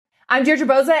I'm Deirdre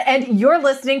Boza, and you're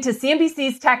listening to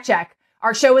CNBC's Tech Check.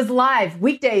 Our show is live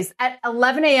weekdays at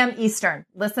 11 a.m. Eastern.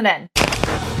 Listen in.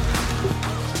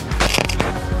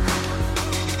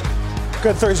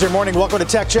 Good Thursday morning. Welcome to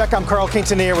Tech Check. I'm Carl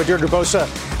Quintanilla with Deirdre Boza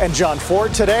and John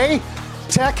Ford. Today,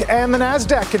 tech and the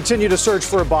NASDAQ continue to search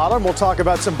for a bottom. We'll talk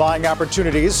about some buying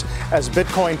opportunities as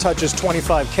Bitcoin touches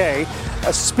 25K.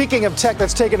 Speaking of tech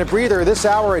that's taken a breather, this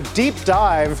hour, a deep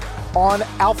dive on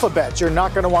Alphabet. You're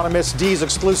not going to want to miss D's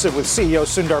exclusive with CEO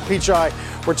Sundar Pichai.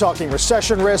 We're talking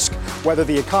recession risk, whether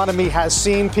the economy has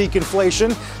seen peak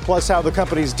inflation, plus how the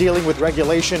company's dealing with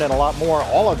regulation and a lot more.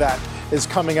 All of that is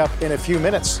coming up in a few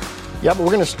minutes. Yeah, but we're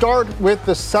going to start with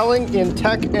the selling in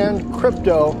tech and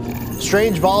crypto.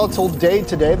 Strange, volatile day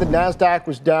today. The NASDAQ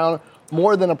was down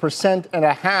more than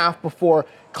 1.5% before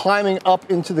climbing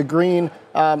up into the green,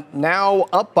 now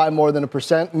up by more than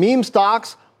 1%. Meme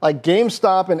stocks like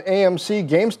GameStop and AMC.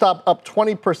 GameStop up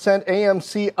 20%,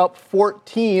 AMC up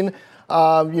 14%.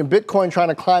 Bitcoin trying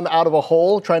to climb out of a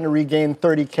hole, trying to regain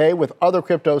 30K with other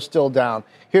cryptos still down.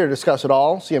 Here to discuss it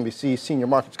all, CNBC senior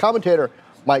markets commentator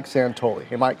Mike Santoli.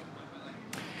 Hey, Mike.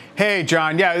 Hey,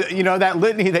 John. Yeah, that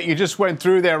litany that you just went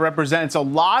through there represents a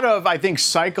lot of, I think,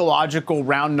 psychological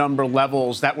round number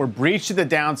levels that were breached to the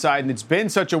downside. And it's been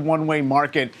such a one-way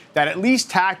market that at least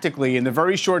tactically, in the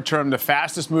very short term, the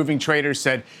fastest moving traders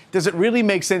said, does it really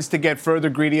make sense to get further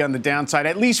greedy on the downside,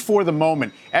 at least for the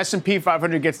moment? S&P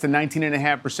 500 gets to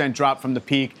 19.5% drop from the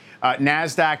peak.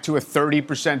 NASDAQ to a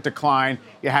 30% decline.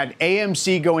 You had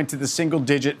AMC go into the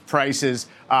single-digit prices,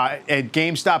 at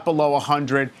GameStop below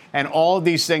 100, and all of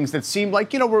these things that seem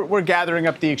like, we're gathering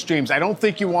up the extremes. I don't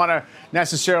think you want to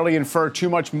necessarily infer too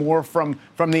much more from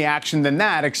the action than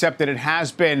that, except that it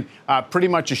has been pretty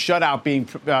much a shutout being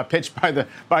pitched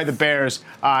by the Bears,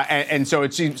 and so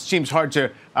it seems hard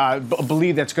to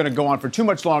believe that's going to go on for too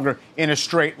much longer in a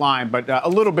straight line, but a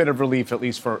little bit of relief, at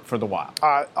least for the while.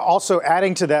 Also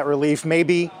adding to that relief,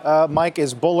 maybe, Mike,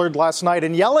 is Bullard last night,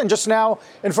 and Yellen just now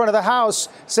in front of the House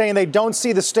saying they don't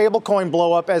see the stablecoin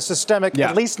blow up as systemic,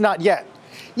 at least not yet.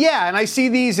 Yeah, and I see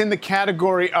these in the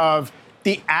category of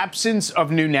the absence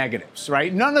of new negatives,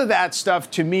 right? None of that stuff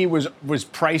to me was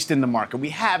priced in the market. We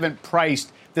haven't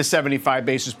priced the 75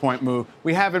 basis point move.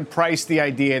 We haven't priced the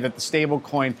idea that the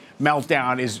stablecoin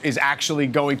meltdown is actually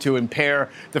going to impair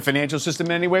the financial system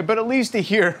in any way, but at least to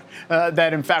hear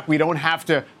that, in fact, we don't have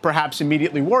to perhaps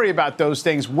immediately worry about those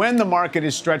things when the market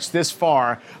is stretched this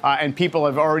far and people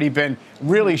have already been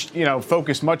really,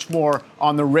 focused much more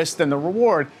on the risk than the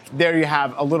reward. There you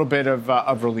have a little bit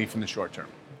of relief in the short term.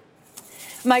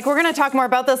 Mike, we're going to talk more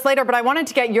about this later, but I wanted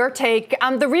to get your take.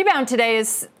 The rebound today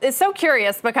is so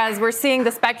curious because we're seeing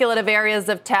the speculative areas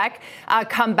of tech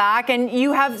come back, and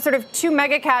you have sort of two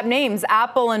mega cap names,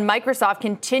 Apple and Microsoft,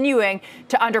 continuing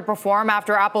to underperform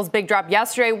after Apple's big drop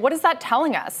yesterday. What is that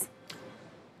telling us?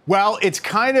 Well, it's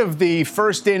kind of the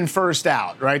first in, first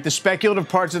out, right? The speculative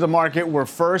parts of the market were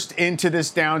first into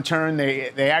this downturn.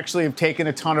 They actually have taken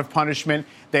a ton of punishment.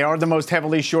 They are the most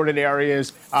heavily shorted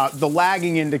areas. The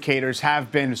lagging indicators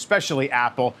have been, especially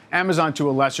Apple, Amazon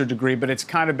to a lesser degree, but it's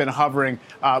kind of been hovering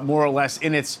more or less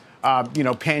in its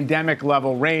pandemic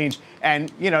level range. And,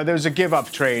 there's a give up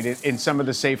trade in some of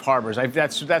the safe harbors.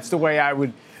 That's the way I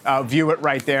would view it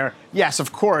right there. Yes,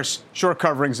 of course, short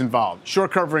covering's involved.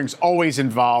 Short covering's always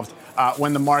involved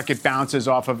when the market bounces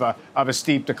off of a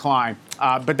steep decline.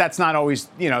 But that's not always,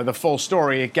 the full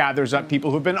story. It gathers up people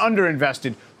who've been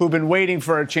underinvested, who've been waiting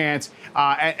for a chance.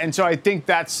 And so I think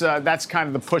that's kind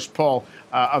of the push-pull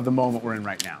of the moment we're in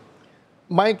right now.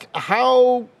 Mike,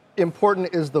 how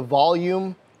important is the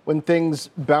volume when things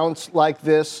bounce like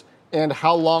this, and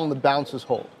how long the bounces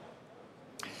hold?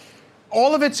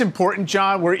 All of it's important,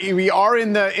 John. We are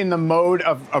in the mode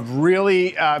of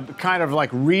really kind of like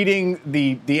reading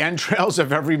the entrails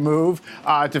of every move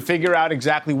to figure out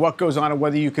exactly what goes on and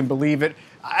whether you can believe it.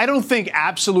 I don't think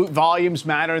absolute volumes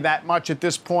matter that much at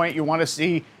this point. You want to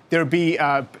see there be,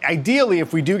 ideally,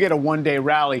 if we do get a one-day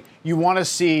rally, you want to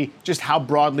see just how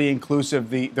broadly inclusive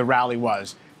the rally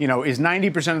was. Is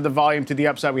 90% of the volume to the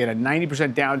upside. We had a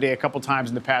 90% down day a couple times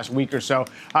in the past week or so.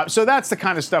 So that's the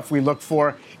kind of stuff we look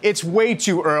for. It's way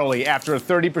too early after a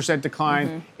 30%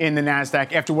 decline in the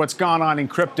NASDAQ, after what's gone on in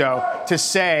crypto, to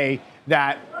say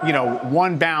that,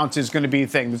 one bounce is going to be a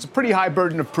thing. There's a pretty high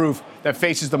burden of proof that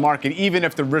faces the market, even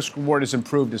if the risk reward is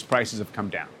improved as prices have come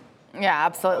down. Yeah,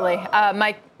 absolutely.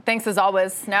 Mike, thanks as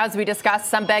always. Now, as we discussed,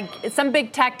 some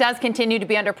big tech does continue to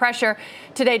be under pressure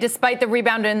today, despite the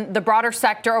rebound in the broader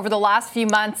sector over the last few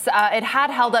months. It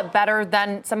had held up better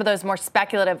than some of those more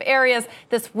speculative areas.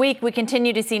 This week, we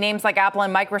continue to see names like Apple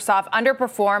and Microsoft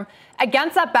underperform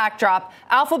Against that backdrop,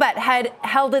 Alphabet had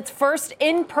held its first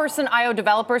in-person I/O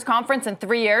developers conference in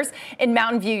 3 years in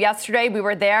Mountain View yesterday. We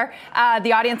were there.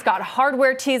 The audience got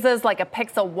hardware teases like a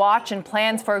Pixel Watch and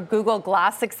plans for a Google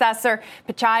Glass successor.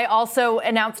 Pichai also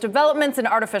announced developments in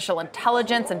artificial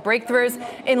intelligence and breakthroughs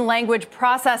in language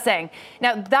processing.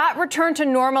 Now, that return to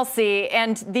normalcy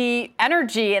and the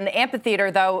energy and the amphitheater,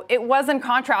 though, it was in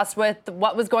contrast with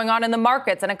what was going on in the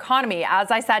markets and economy. As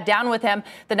I sat down with him,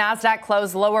 the NASDAQ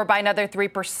closed lower by another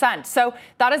 3%. So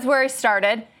that is where he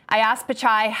started. I asked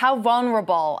Pichai how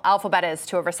vulnerable Alphabet is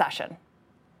to a recession.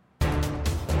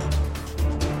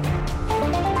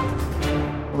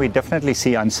 We definitely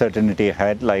see uncertainty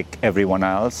ahead like everyone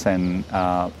else. And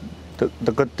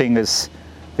the good thing is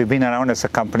we've been around as a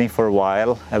company for a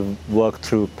while, have worked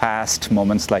through past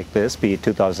moments like this, be it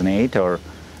 2008 or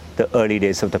the early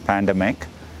days of the pandemic.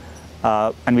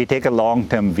 And we take a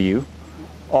long-term view.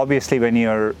 Obviously, when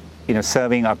you're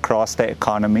serving across the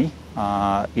economy,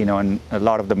 and a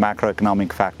lot of the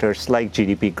macroeconomic factors like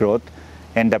GDP growth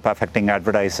end up affecting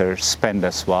advertiser spend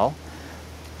as well.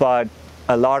 But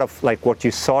a lot of like what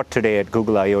you saw today at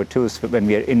Google I/O too is when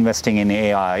we are investing in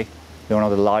AI, we're one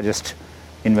of the largest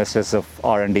investors of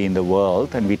R&D in the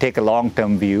world, and we take a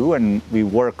long-term view and we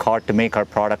work hard to make our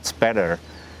products better.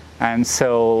 And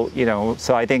so,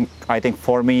 so I think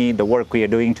for me, the work we are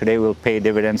doing today will pay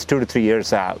dividends 2 to 3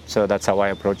 years out. So that's how I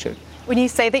approach it. When you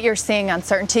say that you're seeing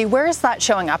uncertainty, where is that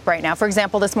showing up right now? For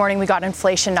example, this morning we got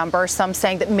inflation numbers, some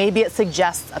saying that maybe it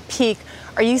suggests a peak.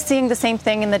 Are you seeing the same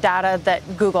thing in the data that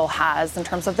Google has in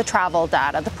terms of the travel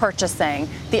data, the purchasing,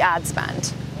 the ad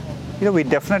spend? We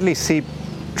definitely see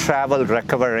travel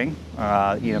recovering.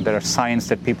 There are signs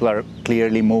that people are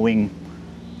clearly moving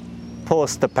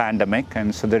post the pandemic,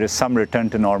 and so there is some return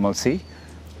to normalcy.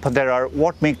 But there are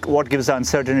what gives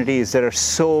uncertainty is there are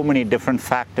so many different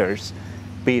factors,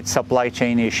 be it supply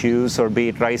chain issues or be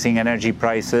it rising energy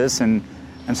prices, and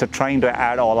so trying to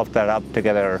add all of that up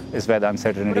together is where the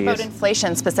uncertainty is. What about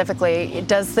inflation specifically?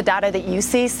 Does the data that you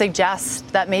see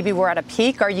suggest that maybe we're at a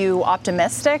peak? Are you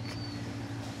optimistic?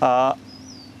 I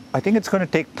think it's going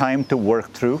to take time to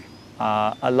work through.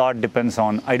 A lot depends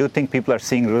on, I do think people are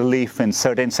seeing relief in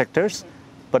certain sectors,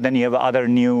 but then you have other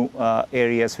new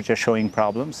areas which are showing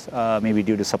problems, maybe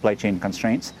due to supply chain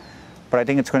constraints. But I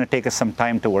think it's going to take us some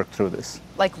time to work through this.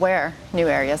 Like where? New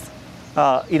areas?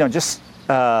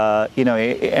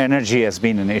 Energy has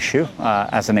been an issue.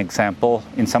 As an example,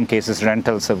 in some cases,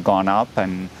 rentals have gone up,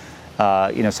 and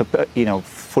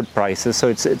food prices. So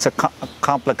it's a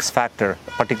complex factor,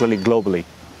 particularly globally.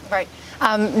 Right.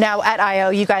 Now at I/O,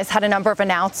 you guys had a number of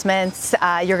announcements.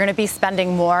 You're going to be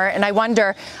spending more. And I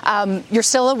wonder, you're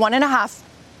still a $1.5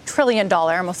 trillion,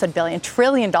 almost said billion, $1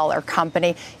 trillion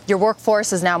company. Your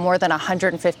workforce is now more than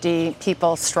 150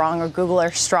 people strong, or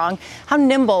Googler strong. How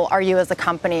nimble are you as a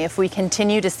company if we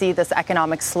continue to see this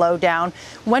economic slowdown?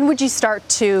 When would you start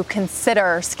to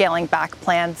consider scaling back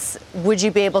plans? Would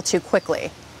you be able to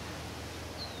quickly?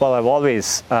 Well, I've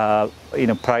always,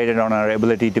 prided on our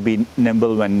ability to be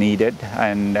nimble when needed,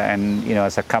 and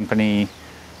as a company,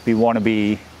 we want to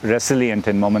be resilient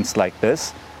in moments like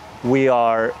this. We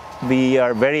are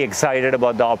very excited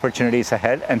about the opportunities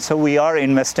ahead, and so we are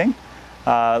investing.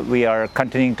 We are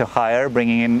continuing to hire,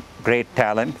 bringing in great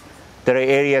talent. There are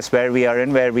areas where we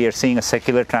are seeing a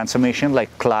secular transformation,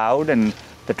 like cloud and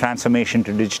the transformation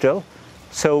to digital.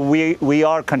 So we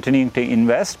are continuing to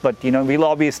invest, but we'll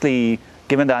obviously,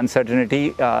 given the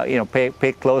uncertainty,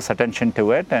 pay close attention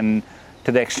to it, and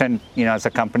to the extent, as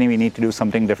a company, we need to do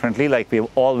something differently, like we've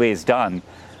always done.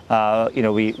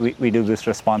 We do this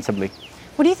responsibly.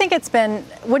 What do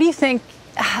you think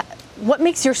what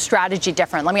makes your strategy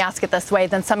different? Let me ask it this way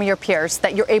than some of your peers,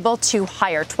 that you're able to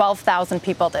hire 12,000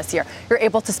 people this year. You're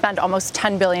able to spend almost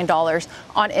 $10 billion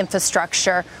on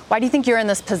infrastructure. Why do you think you're in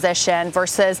this position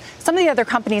versus some of the other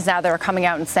companies now that are coming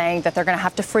out and saying that they're going to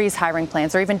have to freeze hiring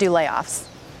plans or even do layoffs?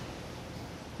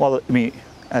 Well, I mean,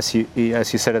 as you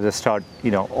said at the start,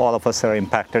 all of us are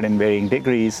impacted in varying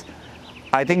degrees.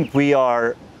 I think we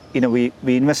are, we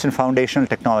invest in foundational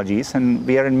technologies, and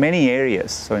we are in many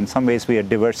areas. So in some ways we are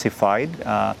diversified.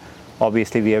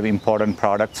 Obviously we have important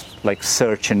products like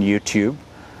search and YouTube.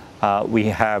 We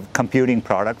have computing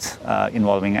products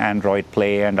involving Android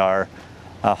Play and our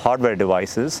hardware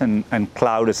devices, and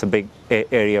cloud is a big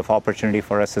area of opportunity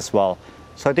for us as well.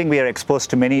 So I think we are exposed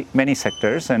to many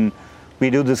sectors, and we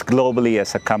do this globally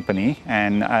as a company,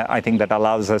 and I think that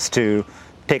allows us to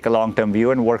take a long-term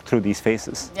view and work through these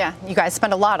phases. Yeah, you guys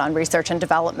spend a lot on research and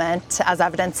development, as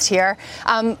evidenced here.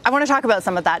 I want to talk about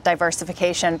some of that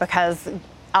diversification, because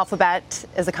Alphabet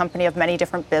is a company of many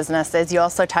different businesses. You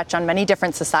also touch on many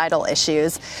different societal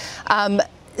issues.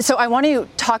 So I want to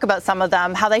talk about some of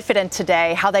them, how they fit in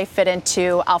today, how they fit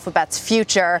into Alphabet's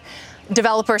future.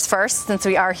 Developers first, since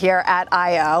we are here at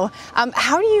I/O.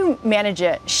 How do you manage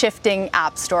it, shifting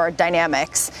App Store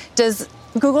dynamics? Does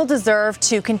Google deserve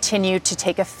to continue to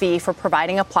take a fee for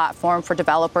providing a platform for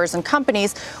developers and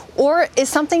companies, or is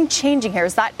something changing here?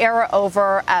 Is that era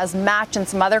over, as Match and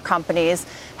some other companies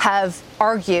have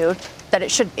argued that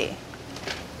it should be?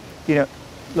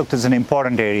 Look, this is an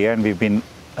important area, and we've been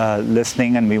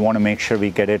listening, and we want to make sure we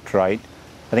get it right.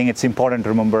 I think it's important to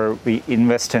remember we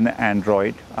invest in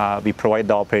Android. We provide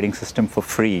the operating system for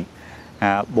free,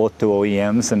 both to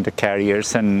OEMs and to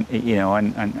carriers, and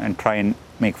and try and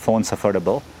make phones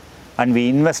affordable. And we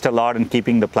invest a lot in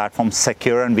keeping the platform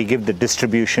secure, and we give the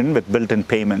distribution with built-in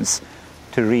payments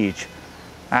to reach.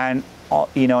 And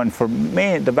and for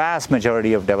the vast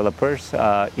majority of developers,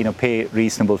 pay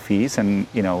reasonable fees, and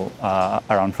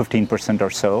around 15% or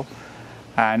so.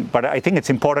 But I think it's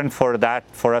important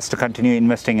for us to continue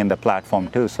investing in the platform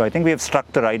too. So I think we have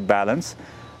struck the right balance,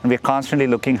 and we're constantly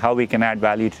looking how we can add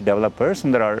value to developers.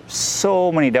 And there are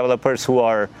so many developers who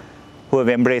have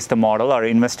embraced the model, are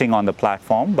investing on the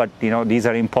platform. But these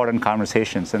are important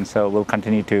conversations, and so we'll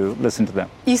continue to listen to them.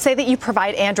 You say that you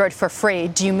provide Android for free.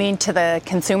 Do you mean to the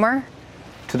consumer?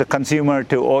 To the consumer,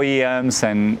 to OEMs,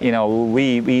 and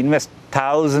we invest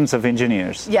thousands of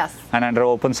engineers. Yes. And under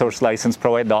open source license,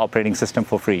 provide the operating system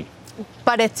for free.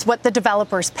 But it's what the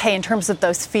developers pay in terms of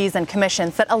those fees and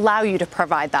commissions that allow you to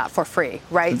provide that for free,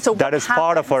 right? So that is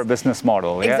part of our business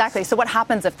model. Exactly. Yes. So what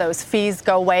happens if those fees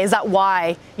go away? Is that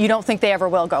why you don't think they ever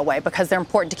will go away? Because they're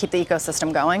important to keep the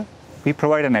ecosystem going? We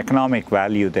provide an economic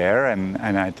value there, and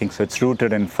I think so it's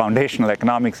rooted in foundational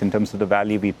economics in terms of the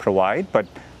value we provide. But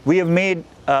we have made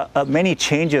many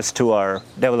changes to our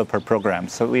developer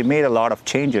programs. So we made a lot of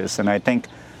changes, and I think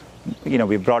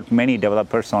we brought many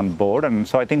developers on board, and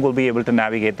so I think we'll be able to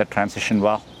navigate the transition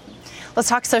well. Let's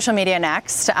talk social media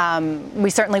next. We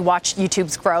certainly watched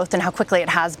YouTube's growth and how quickly it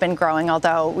has been growing,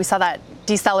 although we saw that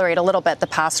decelerate a little bit the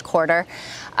past quarter.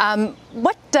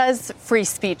 What does free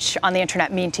speech on the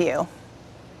internet mean to you?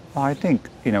 Well, I think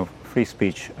free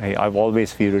speech, I've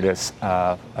always viewed it as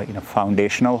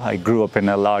foundational. I grew up in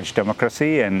a large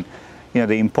democracy, and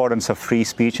the importance of free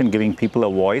speech and giving people a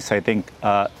voice, I think,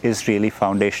 is really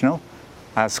foundational.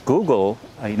 As Google,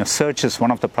 search is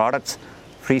one of the products.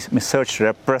 Free search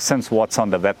represents what's on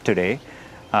the web today.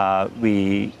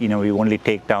 We only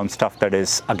take down stuff that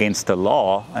is against the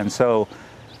law, and so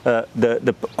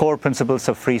the core principles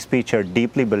of free speech are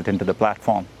deeply built into the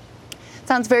platform.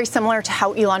 Sounds very similar to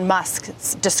how Elon Musk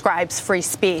describes free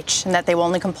speech, and that they will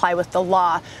only comply with the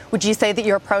law. Would you say that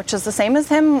your approach is the same as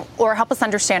him, or help us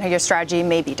understand how your strategy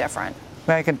may be different?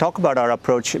 Well, I can talk about our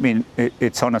approach. I mean,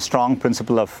 it's on a strong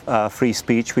principle of free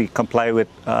speech. We comply with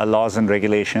laws and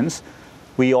regulations.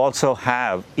 We also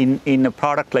have, in a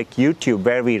product like YouTube,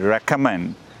 where we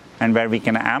recommend and where we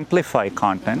can amplify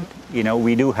content,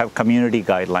 we do have community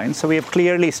guidelines. So we have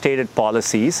clearly stated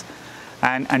policies,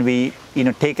 and we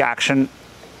take action.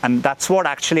 And that's what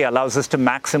actually allows us to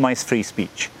maximize free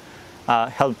speech,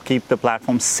 help keep the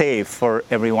platform safe for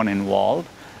everyone involved.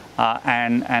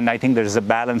 And I think there's a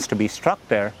balance to be struck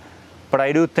there. But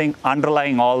I do think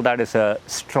underlying all that is a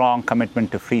strong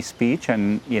commitment to free speech,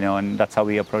 and that's how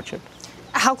we approach it.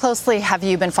 How closely have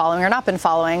you been following or not been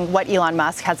following what Elon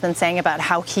Musk has been saying about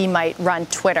how he might run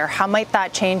Twitter? How might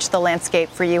that change the landscape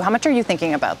for you? How much are you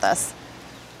thinking about this?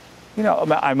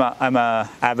 I'm a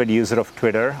avid user of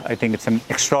Twitter. I think it's an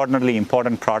extraordinarily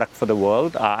important product for the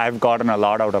world. I've gotten a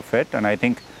lot out of it, and I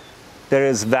think there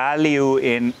is value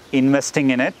in investing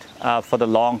in it for the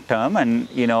long term, and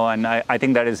I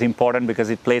think that is important because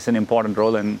it plays an important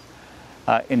role in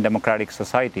democratic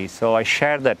society. So I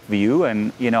share that view,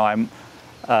 and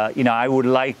I would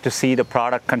like to see the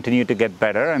product continue to get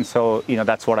better, and so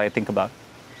that's what I think about.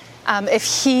 If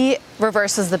he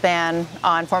reverses the ban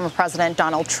on former President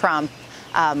Donald Trump,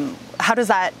 how does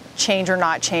that change or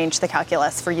not change the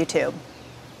calculus for YouTube?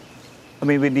 I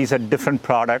mean, these are different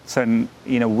products, and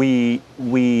we've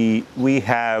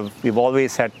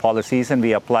always had policies, and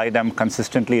we apply them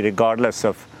consistently regardless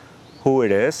of who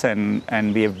it is,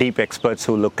 and we have deep experts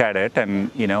who look at it,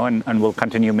 and we'll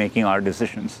continue making our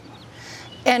decisions.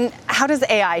 And how does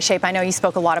AI shape? I know you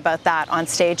spoke a lot about that on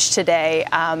stage today,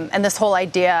 and this whole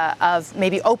idea of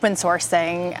maybe open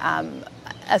sourcing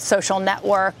a social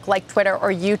network like Twitter or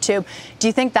YouTube. Do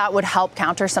you think that would help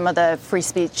counter some of the free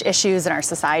speech issues in our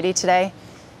society today?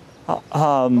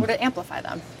 Or would it amplify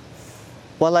them?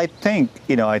 Well, I think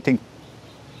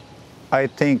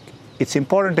it's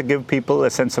important to give people a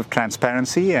sense of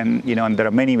transparency, and and there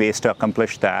are many ways to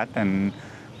accomplish that. And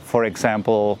for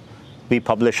example, we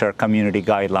publish our community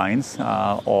guidelines,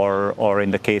 or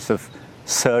in the case of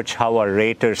search, how our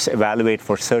raters evaluate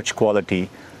for search quality.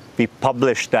 We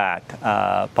publish that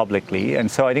publicly. And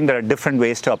so I think there are different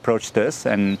ways to approach this.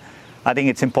 And I think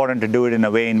it's important to do it in a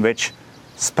way in which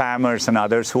spammers and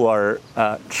others who are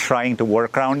trying to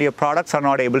work around your products are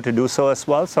not able to do so as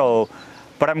well.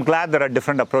 But I'm glad there are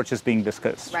different approaches being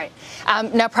discussed. Right.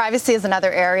 Now, privacy is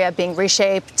another area being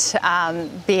reshaped,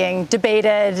 being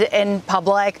debated in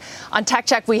public. On Tech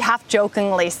Check, we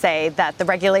half-jokingly say that the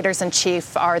regulators in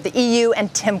chief are the EU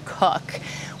and Tim Cook.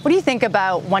 What do you think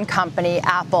about one company,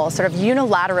 Apple, sort of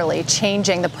unilaterally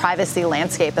changing the privacy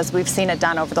landscape as we've seen it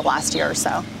done over the last year or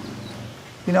so?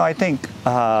 I think,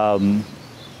 there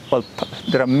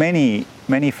are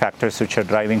many factors which are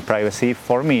driving privacy.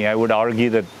 For me, I would argue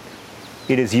that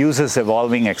it is users'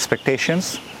 evolving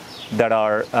expectations that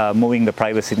are moving the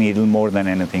privacy needle more than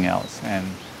anything else. And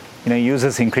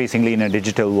users increasingly in a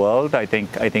digital world, I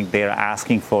think they are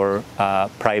asking for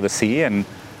privacy, and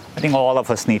I think all of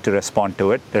us need to respond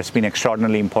to it. There's been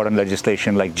extraordinarily important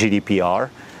legislation like GDPR,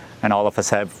 and all of us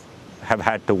have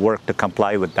had to work to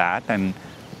comply with that. And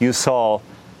you saw,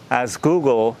 as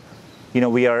Google,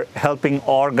 we are helping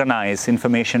organize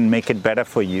information, make it better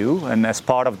for you, and as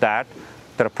part of that,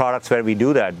 there are products where we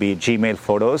do that, be it Gmail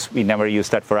Photos. We never use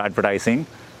that for advertising.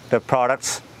 There are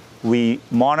products we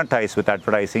monetize with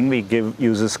advertising. We give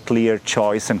users clear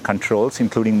choice and controls,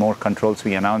 including more controls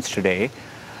we announced today.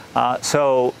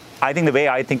 So I think the way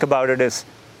I think about it is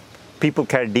people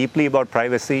care deeply about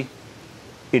privacy.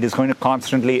 It is going to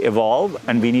constantly evolve,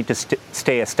 and we need to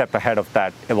stay a step ahead of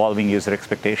that evolving user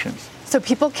expectations. So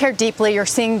people care deeply. You're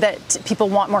seeing that people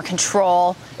want more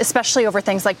control, especially over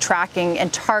things like tracking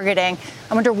and targeting.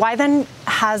 I wonder, why then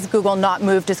has Google not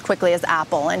moved as quickly as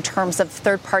Apple in terms of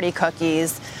third-party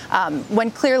cookies, when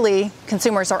clearly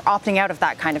consumers are opting out of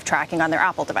that kind of tracking on their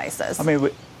Apple devices?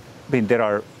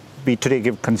 We today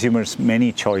give consumers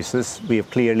many choices. We have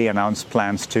clearly announced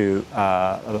plans to,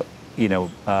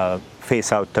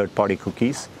 phase out third-party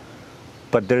cookies.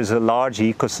 But there is a large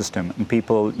ecosystem, and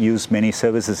people use many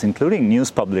services, including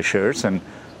news publishers and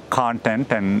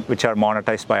content, and which are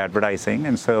monetized by advertising.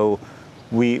 And so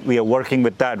we are working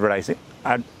with the advertising,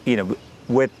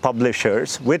 with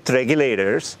publishers, with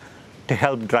regulators, to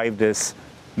help drive this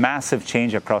massive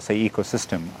change across the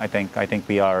ecosystem. I think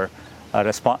we are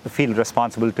feel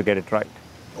responsible to get it right.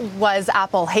 Was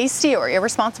Apple hasty or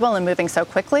irresponsible in moving so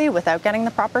quickly without getting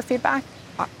the proper feedback?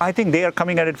 I think they are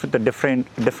coming at it with a different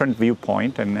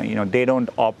viewpoint, and they don't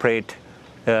operate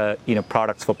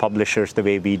products for publishers the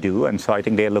way we do, and so I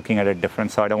think they are looking at it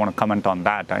different. So I don't want to comment on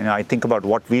that. I think about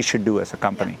what we should do as a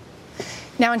company.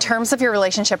 Now, in terms of your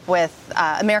relationship with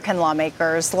American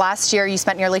lawmakers, last year you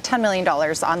spent nearly $10 million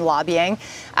on lobbying.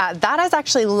 That is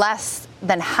actually less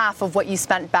than half of what you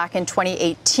spent back in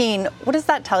 2018. What does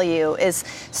that tell you? Is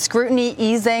scrutiny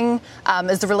easing?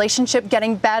 Is the relationship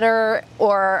getting better?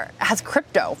 Or has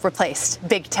crypto replaced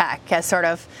big tech as sort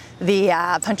of the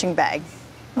punching bag?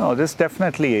 No, this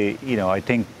definitely, I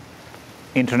think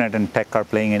internet and tech are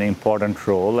playing an important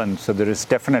role. And so there is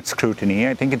definite scrutiny.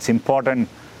 I think it's important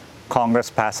Congress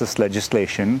passes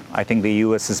legislation. I think the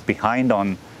U.S. is behind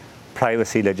on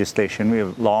privacy legislation. We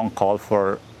have long called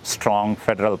for strong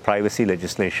federal privacy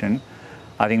legislation.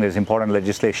 I think there's important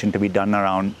legislation to be done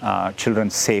around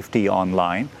children's safety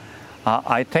online.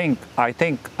 I think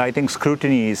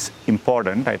scrutiny is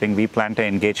important. I think we plan to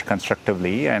engage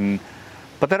constructively,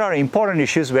 but there are important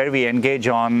issues where we engage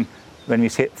on when we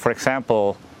say, for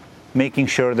example, making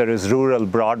sure there is rural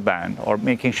broadband or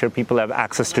making sure people have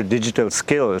access to digital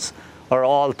skills are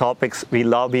all topics we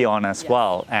lobby on as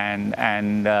well, and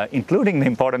including the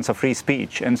importance of free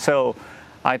speech. And so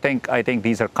I think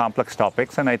these are complex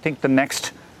topics, and I think the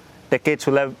next decades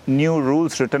will have new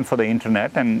rules written for the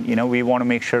internet, and we want to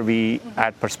make sure we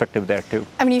add perspective there too.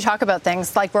 I mean, you talk about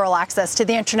things like rural access to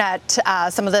the internet,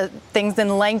 some of the things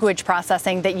in language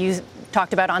processing that you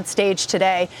talked about on stage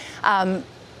today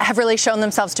have really shown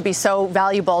themselves to be so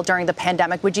valuable during the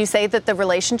pandemic. Would you say that the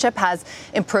relationship has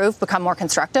improved, become more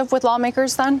constructive with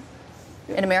lawmakers then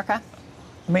in America?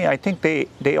 I think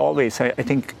they always, I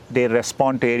think they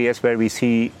respond to areas where we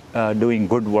see doing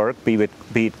good work, be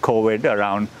it COVID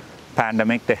around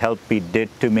pandemic, the help we did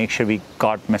to make sure we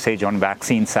got message on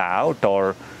vaccines out,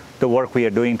 or the work we are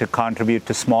doing to contribute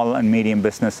to small and medium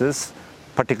businesses,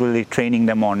 particularly training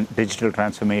them on digital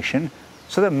transformation.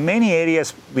 So there are many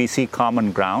areas we see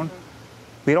common ground.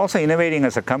 We're also innovating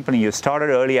as a company. You started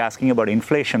early asking about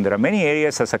inflation. There are many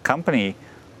areas as a company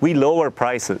we lower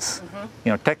prices.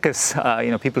 Tech is,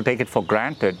 people take it for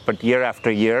granted, but year after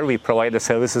year we provide the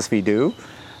services we do,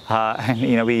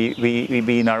 and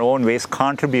we in our own ways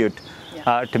contribute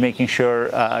to making sure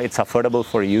it's affordable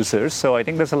for users. So I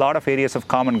think there's a lot of areas of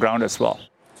common ground as well.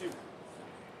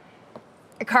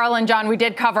 Carl and John, we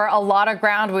did cover a lot of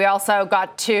ground. We also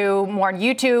got to more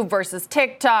YouTube versus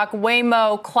TikTok,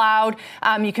 Waymo, cloud.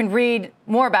 You can read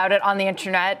more about it on the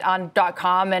internet on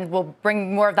 .com, and we'll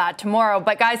bring more of that tomorrow.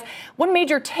 But guys, one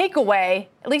major takeaway,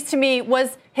 at least to me,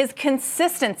 was his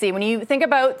consistency. When you think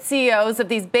about CEOs of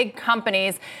these big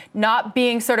companies not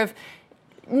being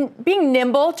being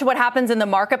nimble to what happens in the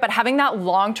market, but having that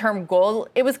long-term goal,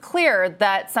 it was clear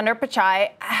that Sundar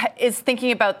Pichai is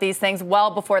thinking about these things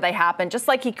well before they happen, just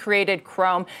like he created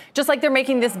Chrome, just like they're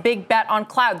making this big bet on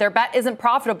cloud. Their bet isn't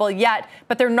profitable yet,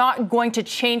 but they're not going to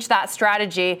change that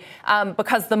strategy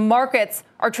because the markets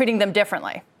are treating them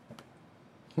differently.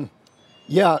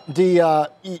 Yeah,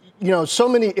 so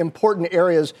many important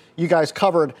areas you guys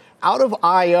covered. Out of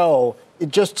I.O., it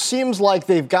just seems like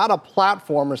they've got a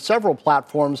platform or several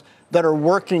platforms that are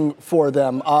working for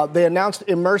them. They announced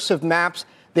immersive maps.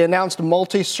 They announced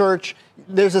multi-search.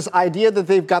 There's this idea that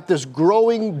they've got this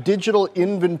growing digital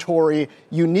inventory,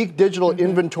 unique digital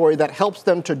inventory that helps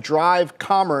them to drive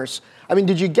commerce. I mean,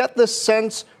 did you get this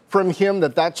sense from him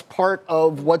that that's part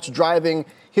of what's driving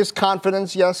his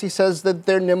confidence? Yes, he says that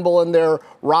they're nimble and they're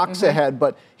rocks ahead,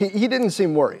 but he didn't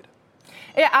seem worried.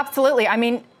 Yeah, absolutely. I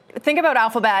mean, think about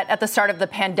Alphabet at the start of the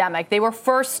pandemic. They were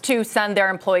first to send their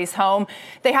employees home.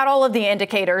 They had all of the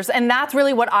indicators, and that's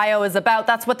really what I.O. is about.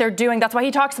 That's what they're doing. That's why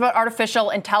he talks about artificial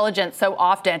intelligence so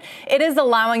often. It is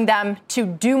allowing them to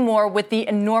do more with the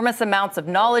enormous amounts of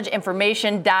knowledge,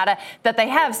 information, data that they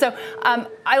have. So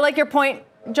I like your point,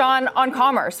 John, on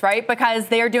commerce, right? Because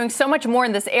they are doing so much more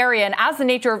in this area. And as the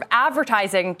nature of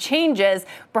advertising changes,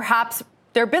 perhaps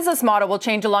their business model will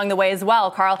change along the way as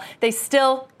well, Carl. They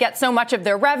still get so much of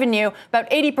their revenue, about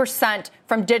 80%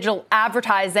 from digital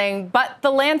advertising, but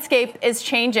the landscape is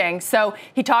changing. So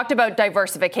he talked about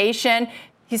diversification.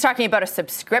 He's talking about a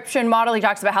subscription model. He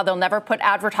talks about how they'll never put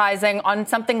advertising on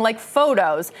something like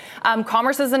photos.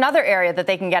 Commerce is another area that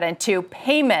they can get into,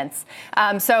 payments.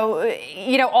 So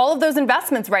all of those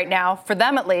investments right now, for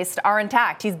them at least, are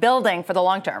intact. He's building for the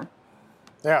long term.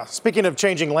 Yeah, speaking of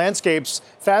changing landscapes,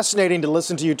 fascinating to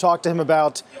listen to you talk to him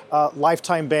about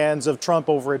lifetime bans of Trump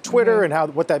over at Twitter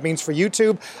and what that means for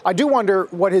YouTube. I do wonder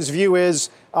what his view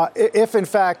is if, in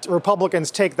fact,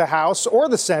 Republicans take the House or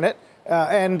the Senate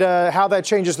and how that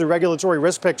changes the regulatory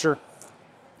risk picture.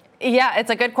 Yeah,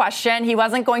 it's a good question. He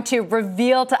wasn't going to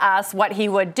reveal to us what he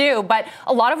would do, but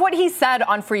a lot of what he said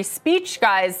on free speech,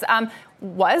 guys,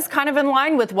 was kind of in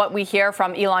line with what we hear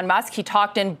from Elon Musk. He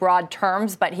talked in broad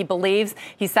terms, but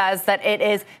he says that it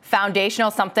is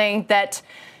foundational, something that,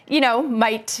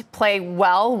 might play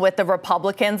well with the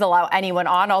Republicans, allow anyone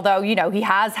on, although, he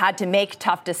has had to make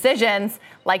tough decisions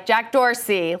like Jack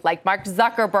Dorsey, like Mark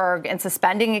Zuckerberg, and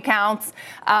suspending accounts.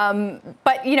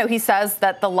 But, he says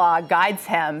that the law guides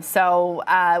him. So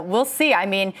we'll see. I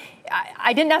mean,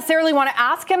 I didn't necessarily want to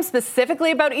ask him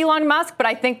specifically about Elon Musk, but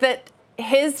I think that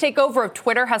his takeover of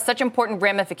Twitter has such important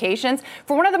ramifications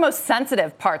for one of the most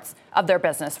sensitive parts of their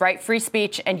business, right? Free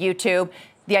speech and YouTube,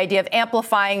 the idea of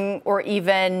amplifying or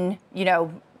even,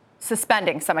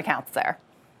 suspending some accounts there.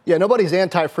 Yeah, nobody's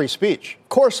anti-free speech. Of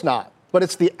course not. But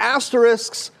it's the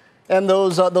asterisks and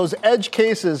those edge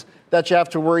cases that you have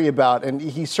to worry about. And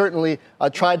he certainly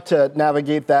tried to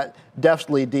navigate that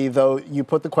deftly, Dee, though you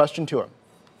put the question to him.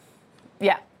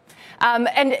 Yeah.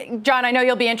 And John, I know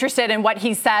you'll be interested in what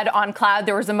he said on cloud.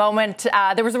 There was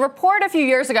a report a few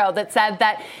years ago that said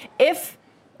that if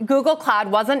Google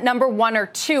Cloud wasn't number 1 or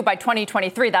 2 by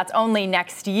 2023, that's only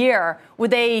next year,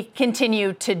 would they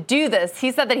continue to do this?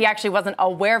 He said that he actually wasn't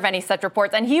aware of any such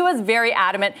reports. And he was very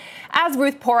adamant, as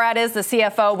Ruth Porat is, the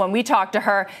CFO, when we talked to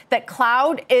her, that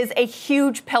cloud is a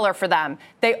huge pillar for them.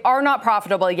 They are not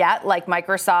profitable yet, like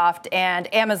Microsoft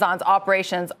and Amazon's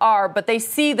operations are, but they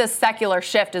see this secular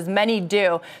shift, as many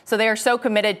do. So they are so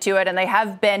committed to it, and they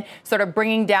have been sort of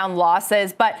bringing down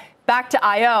losses. But back to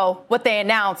I.O., what they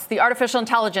announced, the artificial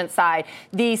intelligence side,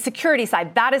 the security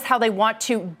side, that is how they want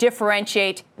to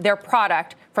differentiate their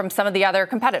product from some of the other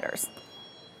competitors.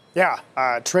 Yeah,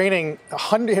 training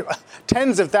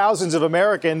tens of thousands of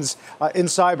Americans in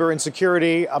cyber and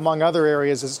security, among other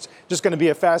areas, is just going to be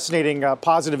a fascinating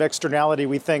positive externality,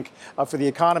 we think, for the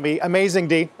economy. Amazing,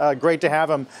 Dee. Great to have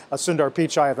him, Sundar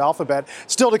Pichai of Alphabet.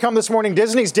 Still to come this morning,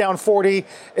 Disney's down 40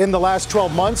 in the last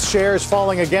 12 months. Shares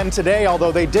falling again today,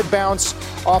 although they did bounce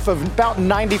off of about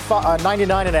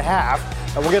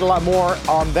 99.5. We'll get a lot more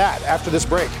on that after this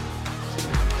break.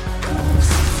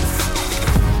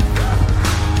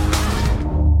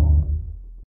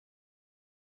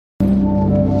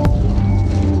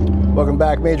 Welcome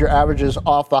back, major averages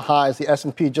off the highs. The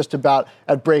S&P just about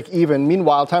at break even.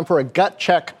 Meanwhile, time for a gut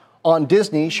check on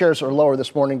Disney. Shares are lower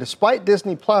this morning, despite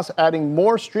Disney Plus adding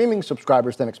more streaming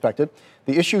subscribers than expected.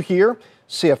 The issue here,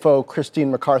 CFO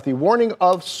Christine McCarthy warning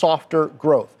of softer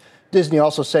growth. Disney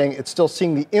also saying it's still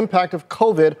seeing the impact of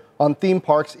COVID on theme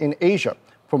parks in Asia.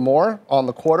 For more on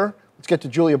the quarter, let's get to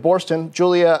Julia Borston.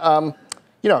 Julia,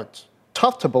 it's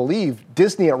tough to believe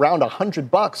Disney around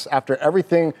 $100 after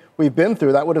everything we've been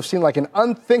through. That would have seemed like an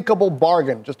unthinkable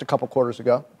bargain just a couple quarters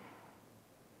ago.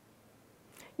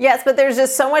 Yes, but there's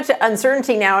just so much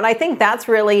uncertainty now. And I think that's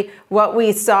really what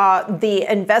we saw the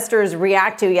investors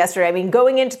react to yesterday. I mean,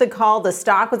 going into the call, the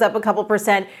stock was up a couple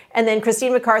percent. And then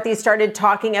Christine McCarthy started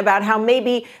talking about how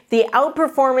maybe the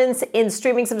outperformance in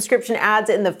streaming subscription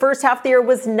ads in the first half of the year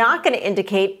was not going to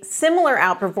indicate similar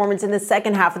outperformance in the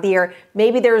second half of the year.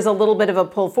 Maybe there is a little bit of a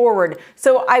pull forward.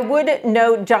 So I would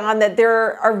note, John, that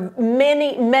there are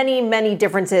many, many, many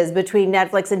differences between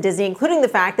Netflix and Disney, including the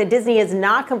fact that Disney has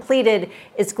not completed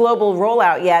its global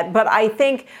rollout yet. But I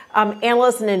think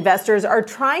analysts and investors are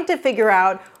trying to figure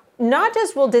out not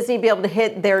just will Disney be able to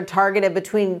hit their target of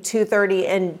between 230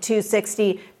 and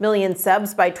 260 million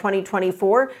subs by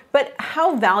 2024, but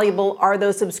how valuable are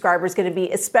those subscribers going to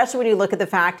be, especially when you look at the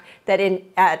fact that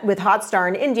with Hotstar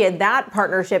in India, that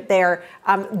partnership there,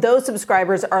 those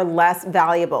subscribers are less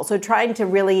valuable. So trying to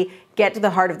really get to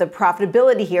the heart of the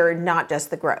profitability here, not just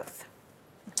the growth.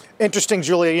 Interesting,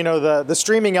 Julia. The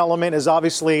streaming element is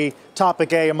obviously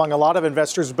topic A among a lot of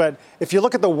investors. But if you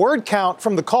look at the word count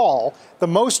from the call, the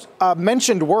most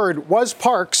mentioned word was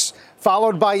parks,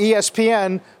 followed by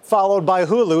ESPN, followed by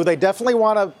Hulu. They definitely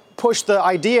want to push the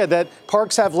idea that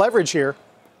parks have leverage here.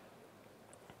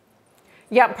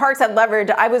 Yeah, parks have leverage.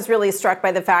 I was really struck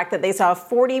by the fact that they saw a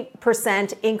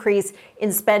 40% increase in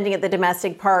spending at the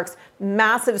domestic parks,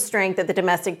 massive strength at the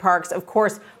domestic parks. Of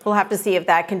course, we'll have to see if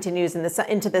that continues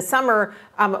into the summer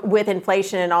with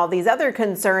inflation and all these other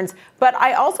concerns. But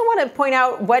I also want to point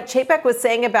out what Chapek was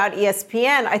saying about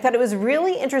ESPN. I thought it was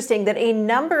really interesting that a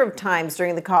number of times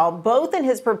during the call, both in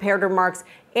his prepared remarks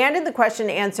and in the question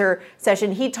and answer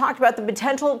session, he talked about the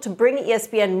potential to bring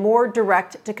ESPN more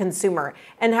direct to consumer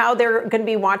and how they're going to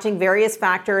be watching various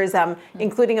factors,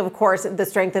 including, of course, the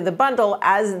strength of the bundle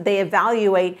as they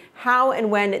evaluate how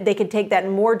and when they could take that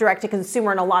more direct to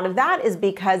consumer. And a lot of that is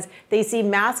because they see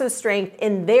massive strength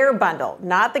in their bundle,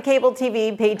 not the cable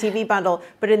TV, pay TV bundle,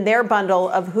 but in their bundle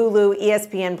of Hulu,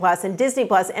 ESPN Plus, and Disney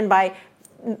Plus. And by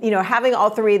having all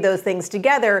three of those things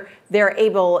together, they're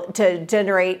able to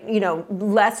generate,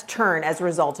 less churn as a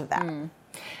result of that.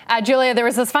 Julia, there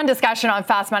was this fun discussion on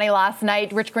Fast Money last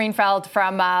night. Rich Greenfeld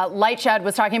from Lightshed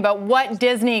was talking about what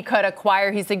Disney could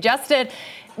acquire. He suggested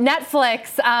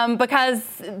Netflix because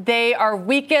they are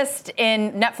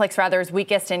Netflix is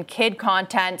weakest in kid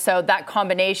content, so that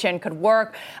combination could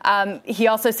work. He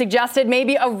also suggested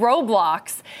maybe a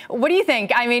Roblox. What do you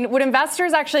think? I mean, would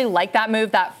investors actually like that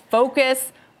move, that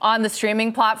focus on the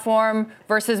streaming platform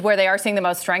versus where they are seeing the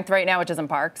most strength right now, which is in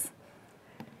parks?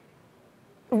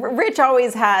 Rich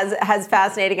always has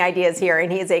fascinating ideas here,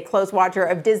 and he's a close watcher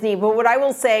of Disney. But what I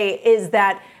will say is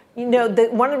that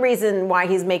one of the reasons why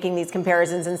he's making these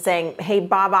comparisons and saying, hey,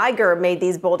 Bob Iger made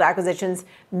these bold acquisitions,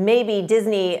 maybe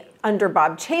Disney under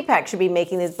Bob Chapek should be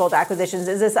making these bold acquisitions,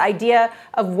 is this idea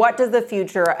of what does the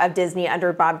future of Disney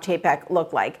under Bob Chapek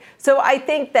look like? So I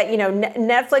think that,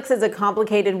 Netflix is a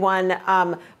complicated one,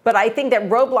 but I think that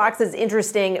Roblox is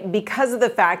interesting because of the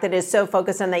fact that it is so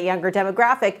focused on that younger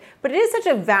demographic, but it is such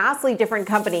a vastly different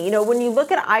company. When you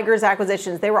look at Iger's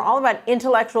acquisitions, they were all about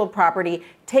intellectual property,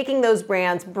 taking those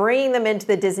brands, bringing them into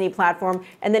the Disney platform,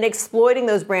 and then exploiting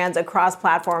those brands across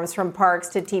platforms from parks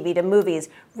to TV to movies.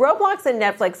 Roblox and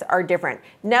Netflix are different.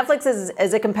 Netflix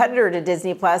is a competitor to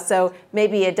Disney Plus, so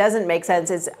maybe it doesn't make sense.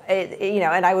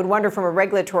 And I would wonder from a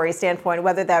regulatory standpoint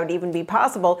whether that would even be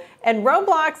possible. And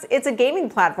Roblox, it's a gaming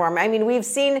platform. I mean, we've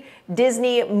seen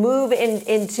Disney move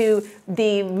into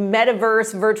the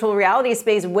metaverse virtual reality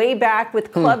space way back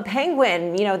with Club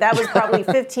Penguin. That was probably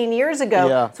 15 years ago.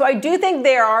 Yeah. So I do think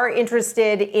they are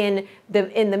interested in the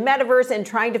metaverse and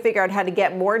trying to figure out how to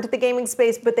get more into the gaming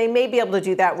space, but they may be able to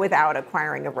do that without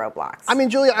acquiring a Roblox. I mean,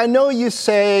 Julia, I know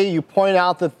you point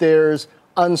out that there's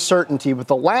uncertainty, but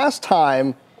the last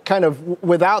time, kind of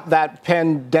without that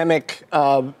pandemic,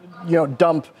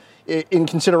 dump in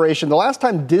consideration, the last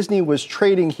time Disney was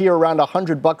trading here around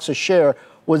 $100 a share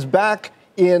was back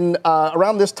in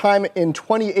around this time in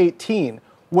 2018.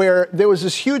 Where there was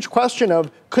this huge question of,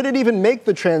 could it even make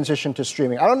the transition to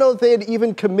streaming? I don't know if they had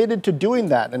even committed to doing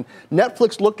that. And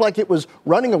Netflix looked like it was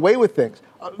running away with things.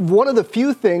 some of the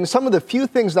few things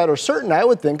that are certain, I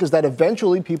would think, is that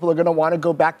eventually people are going to want to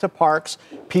go back to parks.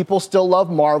 People still love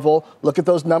Marvel. Look at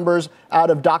those numbers out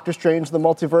of Doctor Strange, the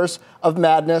Multiverse of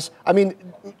Madness. I mean,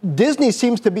 Disney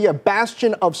seems to be a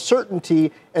bastion of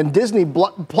certainty, and Disney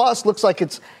Plus looks like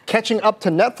it's catching up to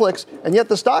Netflix, and yet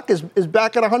the stock is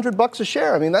back at $100 a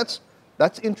share. I mean, that's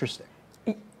interesting.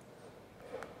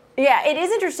 Yeah, it is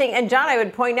interesting. And John, I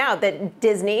would point out that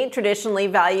Disney, traditionally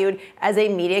valued as a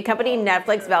media company,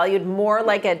 Netflix valued more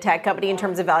like a tech company in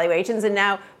terms of valuations. And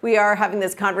now we are having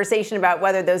this conversation about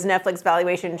whether those Netflix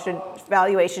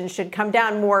valuations should come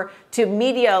down more to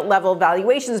media level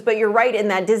valuations. But you're right in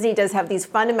that Disney does have these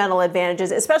fundamental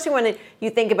advantages, especially when you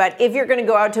think about if you're going to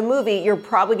go out to movie, you're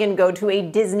probably going to go to a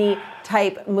Disney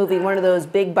type movie, one of those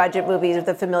big budget movies with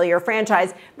a familiar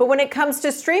franchise. But when it comes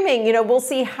to streaming, we'll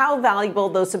see how valuable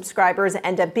those subscribers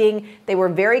end up being. They were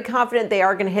very confident they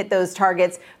are going to hit those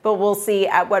targets, but we'll see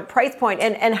at what price point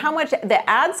and how much the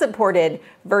ad-supported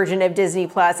version of Disney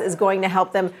Plus is going to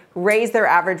help them raise their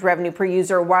average revenue per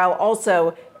user while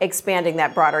also expanding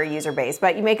that broader user base.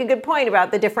 But you make a good point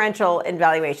about the differential in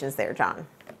valuations there, John.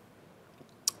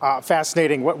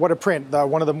 Fascinating. What a print.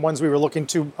 One of the ones we were looking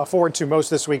forward to most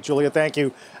this week, Julia. Thank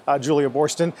you, Julia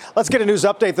Borston. Let's get a news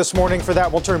update this morning. For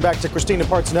that, we'll turn back to Christina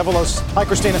Partsinevelos. Hi,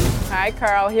 Christina. Hi,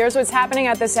 Carl. Here's what's happening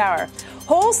at this hour.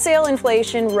 Wholesale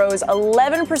inflation rose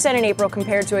 11% in April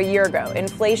compared to a year ago.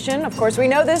 Inflation, of course, we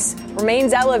know this,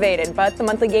 remains elevated, but the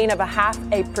monthly gain of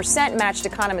 0.5% matched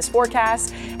economists'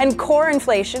 forecasts. And core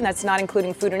inflation, that's not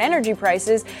including food and energy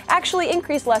prices, actually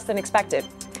increased less than expected.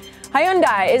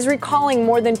 Hyundai is recalling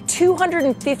more than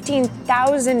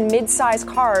 215,000 mid-size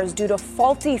cars due to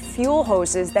faulty fuel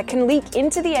hoses that can leak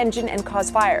into the engine and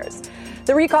cause fires.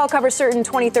 The recall covers certain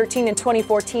 2013 and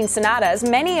 2014 Sonatas,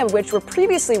 many of which were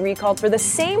previously recalled for the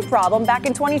same problem back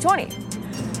in 2020.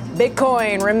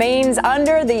 Bitcoin remains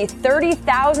under the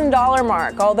 $30,000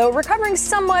 mark, although recovering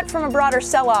somewhat from a broader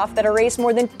sell-off that erased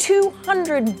more than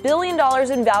 $200 billion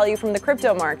in value from the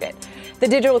crypto market. The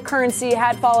digital currency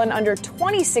had fallen under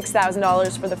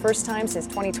 $26,000 for the first time since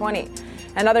 2020.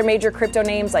 And other major crypto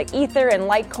names like Ether and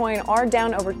Litecoin are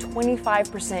down over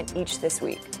 25% each this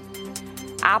week.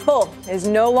 Apple is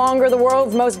no longer the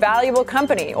world's most valuable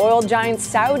company. Oil giant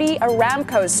Saudi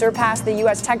Aramco surpassed the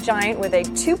U.S. tech giant with a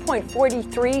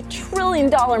 $2.43 trillion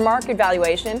market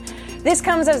valuation. This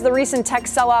comes as the recent tech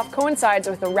sell-off coincides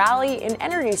with a rally in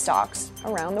energy stocks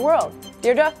around the world.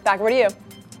 Deirdre, back over to you.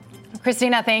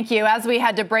 Christina, thank you. As we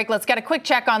head to break, let's get a quick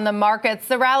check on the markets.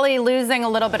 The rally losing a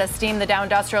little bit of steam. The Dow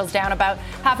Industrial's down about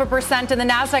 0.5%, and the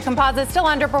Nasdaq Composite still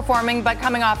underperforming, but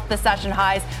coming off the session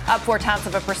highs, up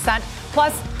 0.4%.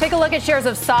 Plus, take a look at shares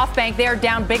of SoftBank. They are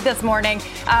down big this morning,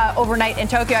 overnight in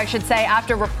Tokyo, I should say,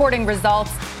 after reporting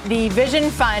results. The Vision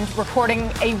Fund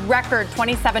reporting a record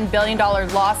 $27 billion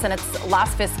loss in its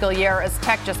last fiscal year as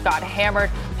tech just got hammered,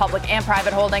 public and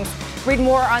private holdings. Read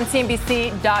more on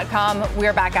CNBC.com.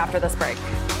 We're back after this break.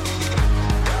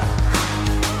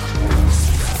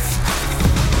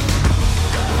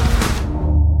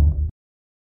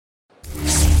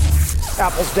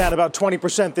 Apple's down about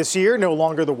 20% this year, no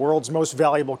longer the world's most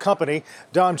valuable company.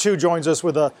 Dom Chu joins us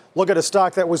with a look at a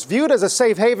stock that was viewed as a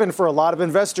safe haven for a lot of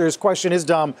investors. Question is,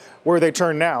 Dom, where they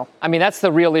turn now? I mean, that's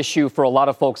the real issue for a lot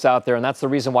of folks out there, and that's the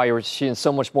reason why you're seeing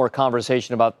so much more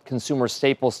conversation about consumer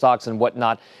staple stocks and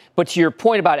whatnot. But to your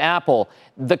point about Apple,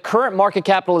 the current market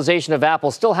capitalization of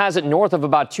Apple still has it north of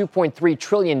about $2.3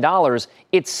 trillion.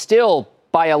 It's still,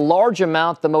 by a large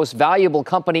amount, the most valuable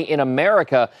company in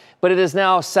America, but it is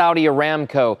now Saudi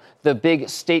Aramco, the big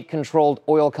state-controlled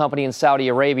oil company in Saudi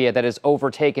Arabia, that has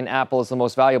overtaken Apple as the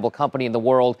most valuable company in the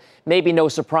world. Maybe no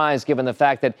surprise given the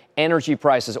fact that energy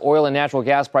prices, oil and natural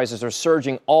gas prices, are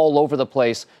surging all over the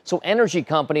place. So energy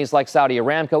companies like Saudi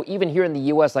Aramco, even here in the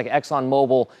U.S. like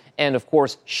ExxonMobil and, of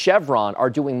course, Chevron,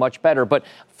 are doing much better. But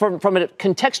from a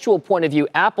contextual point of view,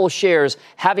 Apple shares,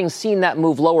 having seen that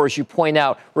move lower, as you point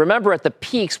out, remember at the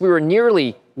peaks, we were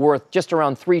nearly worth just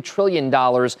around $3 trillion.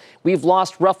 We've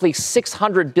lost roughly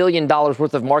 $600 billion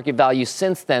worth of market value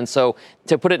since then. So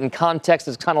to put it in context,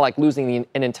 it's kind of like losing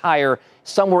an entire,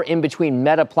 somewhere in between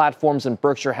Meta Platforms and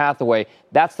Berkshire Hathaway.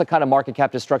 That's the kind of market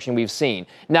cap destruction we've seen.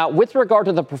 Now, with regard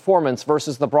to the performance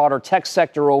versus the broader tech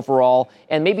sector overall,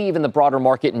 and maybe even the broader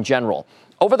market in general,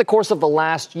 over the course of the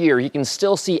last year, you can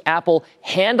still see Apple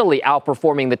handily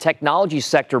outperforming the technology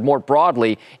sector more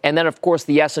broadly, and then, of course,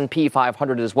 the S&P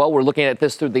 500 as well. We're looking at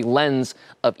this through the lens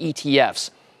of ETFs.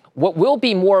 What will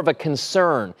be more of a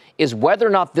concern is whether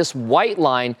or not this white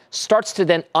line starts to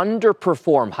then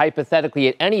underperform, hypothetically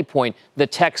at any point, the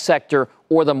tech sector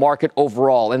or the market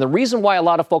overall. And the reason why a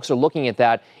lot of folks are looking at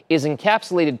that is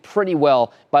encapsulated pretty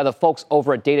well by the folks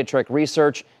over at Data Trick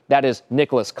Research. That is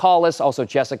Nicholas Collis, also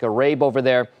Jessica Rabe over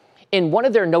there. In one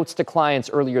of their notes to clients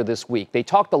earlier this week, they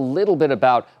talked a little bit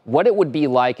about what it would be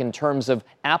like in terms of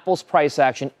Apple's price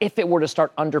action if it were to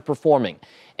start underperforming.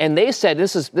 And they said,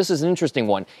 this is an interesting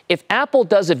one. If Apple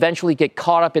does eventually get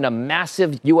caught up in a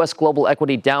massive U.S. global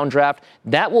equity downdraft,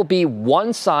 that will be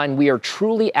one sign we are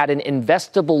truly at an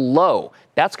investable low.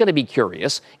 That's going to be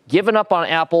curious. Giving up on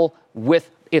Apple with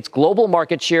its global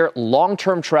market share,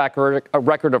 long-term track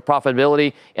record of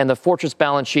profitability, and the fortress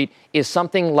balance sheet is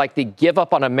something like the give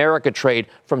up on America trade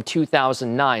from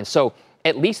 2009. So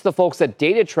at least the folks at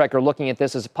Data Trek are looking at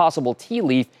this as a possible tea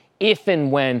leaf if and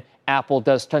when Apple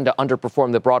does tend to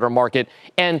underperform the broader market.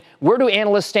 And where do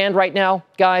analysts stand right now,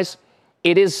 guys?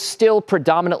 It is still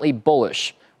predominantly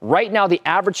bullish. Right now, the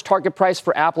average target price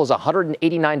for Apple is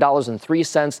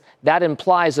 $189.03. That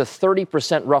implies a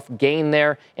 30% rough gain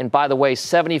there. And by the way,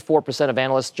 74% of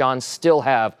analysts, John, still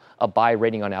have a buy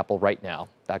rating on Apple right now.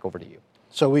 Back over to you.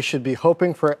 So we should be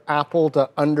hoping for Apple to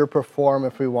underperform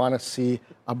if we want to see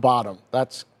a bottom.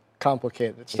 That's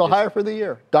complicated. It's still higher for the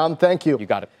year. Dom, thank you. You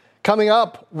got it. Coming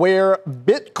up, where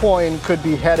Bitcoin could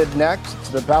be headed next.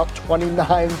 It's at about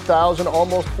 29,000,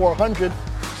 almost 400.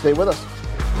 Stay with us.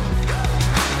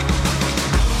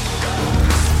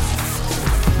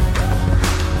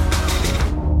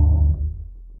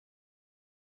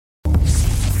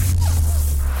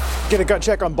 Get a gut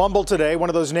check on Bumble today, one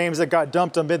of those names that got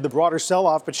dumped amid the broader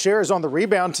sell-off, but shares on the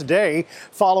rebound today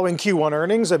following Q1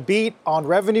 earnings, a beat on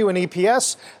revenue and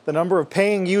EPS, the number of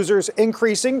paying users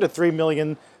increasing to 3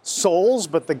 million souls,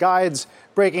 but the guides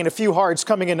breaking a few hearts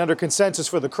coming in under consensus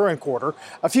for the current quarter.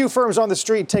 A few firms on the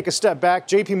street take a step back.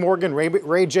 JP Morgan,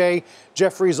 Ray J,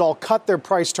 Jefferies all cut their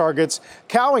price targets.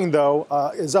 Cowing, though,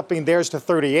 is upping theirs to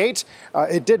 38.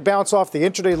 It did bounce off the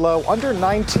intraday low under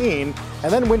 19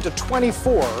 and then went to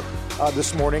 24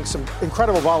 this morning. Some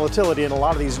incredible volatility in a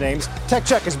lot of these names. Tech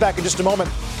Check is back in just a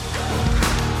moment.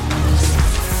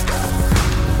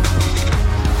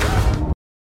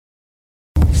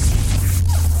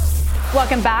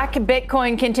 Welcome back.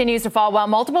 Bitcoin continues to fall while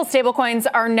multiple stablecoins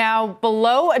are now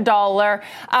below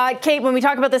 $1. Kate, when we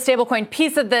talk about the stablecoin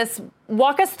piece of this,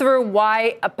 walk us through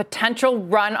why a potential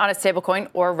run on a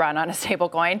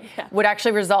stablecoin would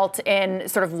actually result in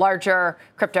sort of larger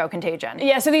crypto contagion.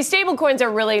 Yeah, so these stablecoins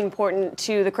are really important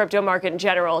to the crypto market in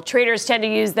general. Traders tend to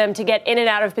use them to get in and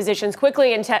out of positions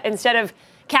quickly instead of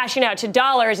cashing out to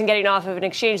dollars and getting off of an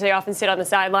exchange. They often sit on the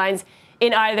sidelines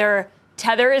in either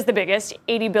Tether is the biggest,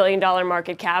 $80 billion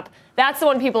market cap. That's the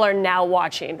one people are now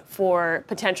watching for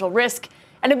potential risk,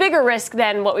 and a bigger risk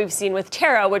than what we've seen with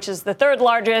Terra, which is the third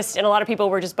largest, and a lot of people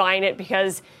were just buying it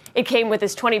because it came with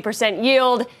this 20%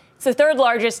 yield. It's the third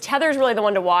largest. Tether's really the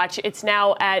one to watch. It's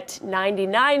now at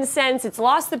 99 cents. It's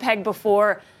lost the peg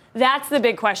before. That's the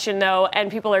big question, though,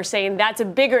 and people are saying that's a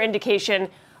bigger indication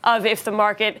of if the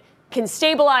market can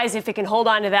stabilize, if it can hold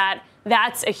on to that.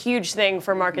 That's a huge thing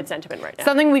for market sentiment right now.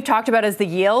 Something we've talked about is the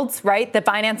yields, right? That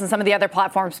Binance and some of the other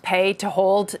platforms pay to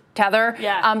hold Tether.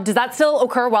 Yeah. Does that still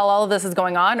occur while all of this is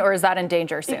going on, or is that in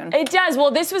danger soon? It does. Well,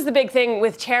 this was the big thing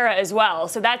with Terra as well.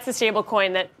 So that's the stable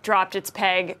coin that dropped its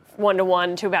peg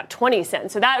 1-to-1 to about 20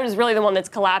 cents. So that was really the one that's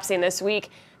collapsing this week.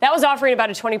 That was offering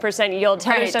about a 20% yield.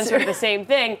 Tether's done sort of the same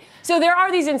thing. So there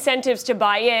are these incentives to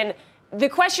buy in. The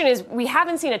question is, we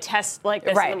haven't seen a test like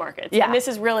this in the markets. Yeah. And this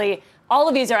is really, all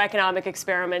of these are economic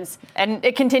experiments. And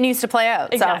it continues to play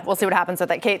out. Exactly. So we'll see what happens with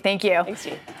it. Kate, thank you. Thanks,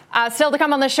 Steve. Still to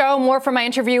come on the show, more from my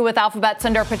interview with Alphabet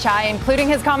Sundar Pichai, including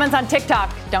his comments on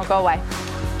TikTok. Don't go away.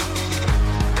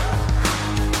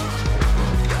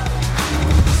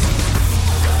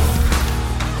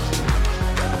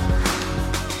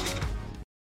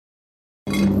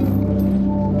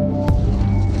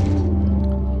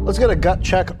 Let's get a gut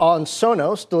check on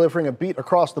Sonos, delivering a beat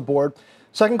across the board.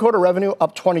 Second quarter revenue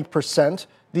up 20%.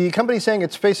 The company saying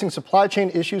it's facing supply chain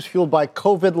issues fueled by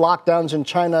COVID lockdowns in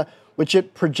China, which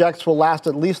it projects will last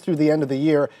at least through the end of the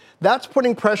year. That's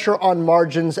putting pressure on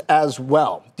margins as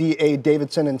well. D.A.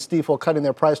 Davidson and Stifel cutting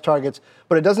their price targets,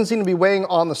 but it doesn't seem to be weighing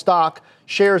on the stock.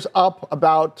 Shares up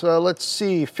about,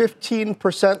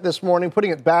 15% this morning,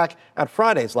 putting it back at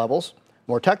Friday's levels.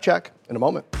 More Tech Check in a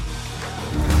moment.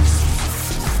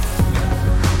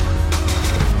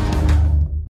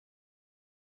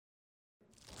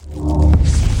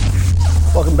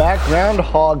 Welcome back.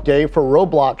 Groundhog Day for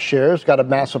Roblox shares. Got a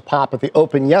massive pop at the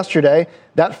open yesterday.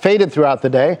 That faded throughout the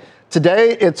day.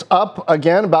 Today, it's up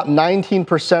again, about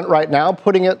 19% right now,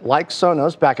 putting it, like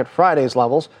Sonos, back at Friday's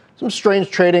levels. Some strange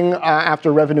trading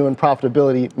after revenue and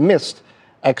profitability missed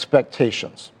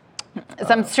expectations.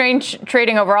 Some strange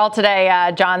trading overall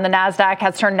today, John. The NASDAQ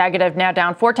has turned negative, now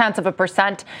down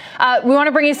 0.4%. We want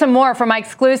to bring you some more from my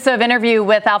exclusive interview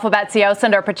with Alphabet CEO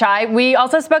Sundar Pichai. We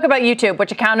also spoke about YouTube,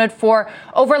 which accounted for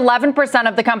over 11%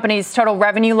 of the company's total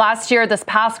revenue last year. This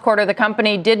past quarter, the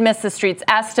company did miss the street's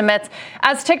estimates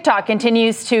as TikTok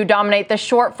continues to dominate the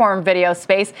short-form video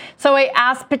space. So I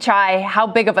asked Pichai how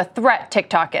big of a threat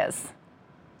TikTok is.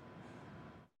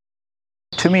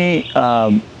 To me,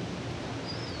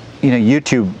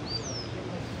 YouTube,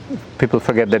 people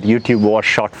forget that YouTube was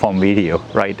short-form video,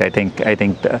 right? I think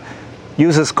the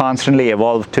users constantly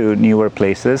evolve to newer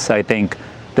places. I think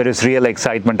there is real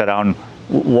excitement around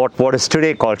what is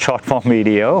today called short-form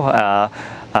video,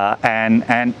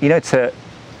 and it's to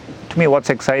me,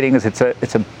 what's exciting is it's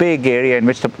a big area in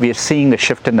which we are seeing the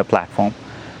shift in the platform.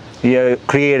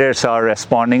 Creators are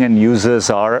responding and users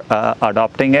are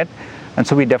adopting it. And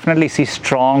so we definitely see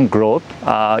strong growth.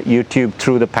 YouTube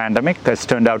through the pandemic has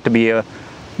turned out to be a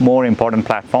more important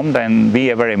platform than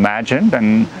we ever imagined.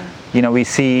 And, we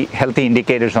see healthy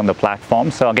indicators on the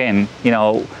platform. So again,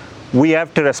 we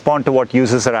have to respond to what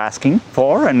users are asking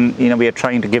for. And, we are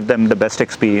trying to give them the best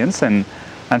experience. And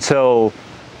so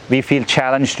we feel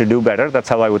challenged to do better. That's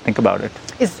how I would think about it.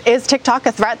 Is TikTok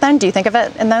a threat then? Do you think of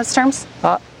it in those terms?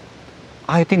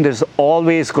 I think there's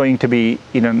always going to be,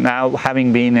 now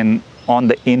having been on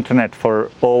the internet for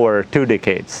over 2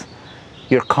 decades,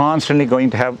 you're constantly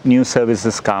going to have new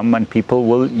services come and people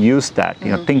will use that.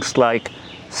 Things like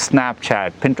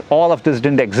Snapchat, all of this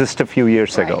didn't exist a few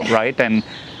years ago, right? And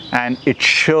it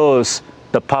shows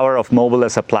the power of mobile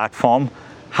as a platform,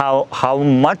 how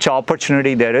much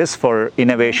opportunity there is for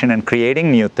innovation and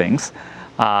creating new things,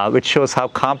 which shows how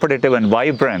competitive and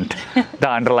vibrant the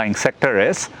underlying sector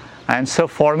is. And so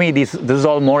for me, this is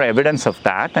all more evidence of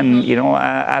that. And,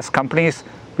 as companies,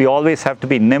 we always have to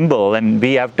be nimble and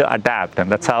we have to adapt. And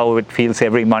that's how it feels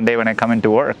every Monday when I come into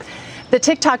work. The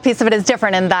TikTok piece of it is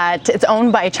different in that it's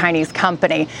owned by a Chinese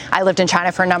company. I lived in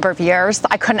China for a number of years.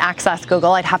 I couldn't access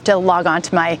Google. I'd have to log on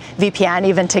to my VPN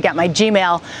even to get my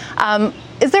Gmail.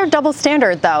 Is there a double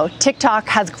standard, though? TikTok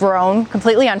has grown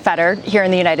completely unfettered here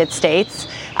in the United States.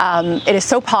 It is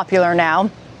so popular now.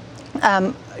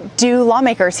 Do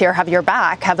lawmakers here have your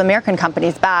back, have American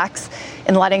companies' backs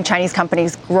in letting Chinese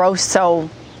companies grow so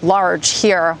large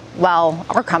here while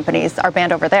our companies are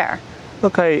banned over there?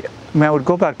 Look, I would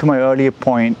go back to my earlier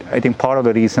point. I think part of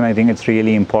the reason I think it's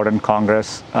really important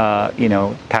Congress,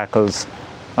 tackles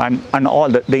and all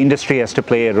the industry has to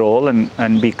play a role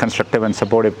and be constructive and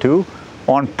supportive too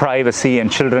on privacy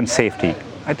and children's safety.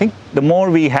 I think the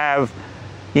more we have,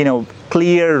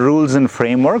 clear rules and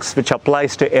frameworks which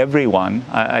applies to everyone,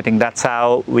 I think that's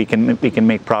how we can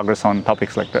make progress on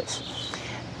topics like this.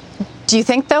 Do you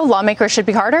think, though, lawmakers should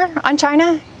be harder on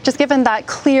China, just given that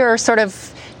clear sort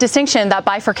of distinction, that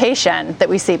bifurcation that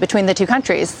we see between the two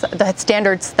countries, the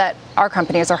standards that our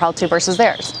companies are held to versus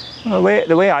theirs? The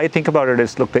way I think about it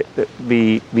is, look,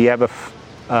 we have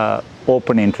a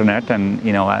open internet, and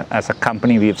as a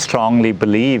company, we've strongly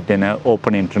believed in an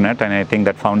open internet, and I think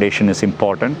that foundation is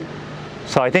important.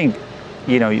 So I think,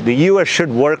 the U.S. should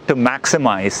work to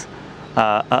maximize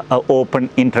an open,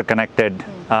 interconnected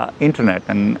internet,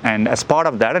 and as part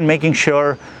of that, and making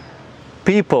sure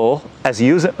people as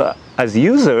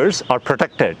users are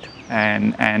protected,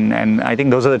 and I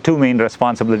think those are the two main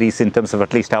responsibilities in terms of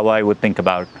at least how I would think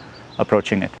about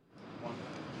approaching it.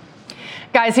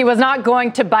 Guys, he was not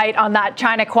going to bite on that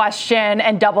China question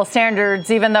and double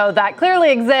standards, even though that clearly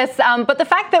exists. But the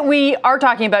fact that we are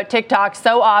talking about TikTok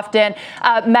so often,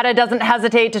 Meta doesn't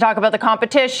hesitate to talk about the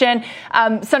competition.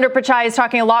 Sundar Pichai is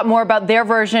talking a lot more about their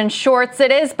version, Shorts.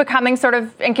 It is becoming sort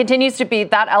of, and continues to be,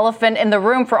 that elephant in the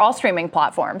room for all streaming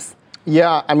platforms.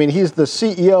 Yeah, he's the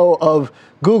CEO of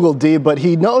Google, D, but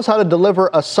he knows how to deliver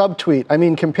a subtweet.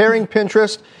 Comparing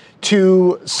Pinterest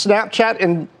to Snapchat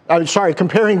and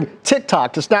comparing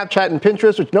TikTok to Snapchat and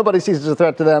Pinterest, which nobody sees as a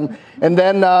threat to them, and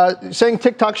then saying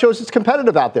TikTok shows it's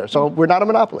competitive out there. So we're not a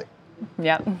monopoly.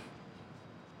 Yep.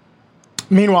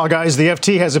 Meanwhile, guys, the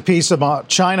FT has a piece about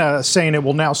China saying it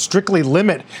will now strictly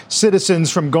limit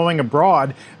citizens from going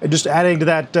abroad, just adding to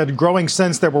that growing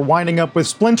sense that we're winding up with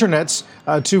splinternets,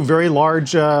 two very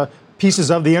large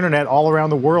pieces of the internet all around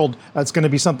the world. That's going to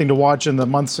be something to watch in the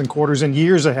months and quarters and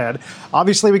years ahead.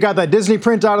 Obviously, we got that Disney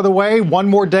print out of the way. One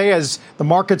more day as the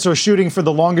markets are shooting for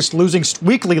the longest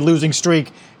weekly losing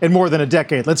streak in more than a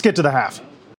decade. Let's get to the half.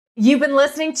 You've been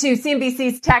listening to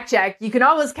CNBC's Tech Check. You can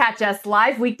always catch us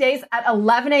live weekdays at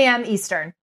 11 a.m. Eastern.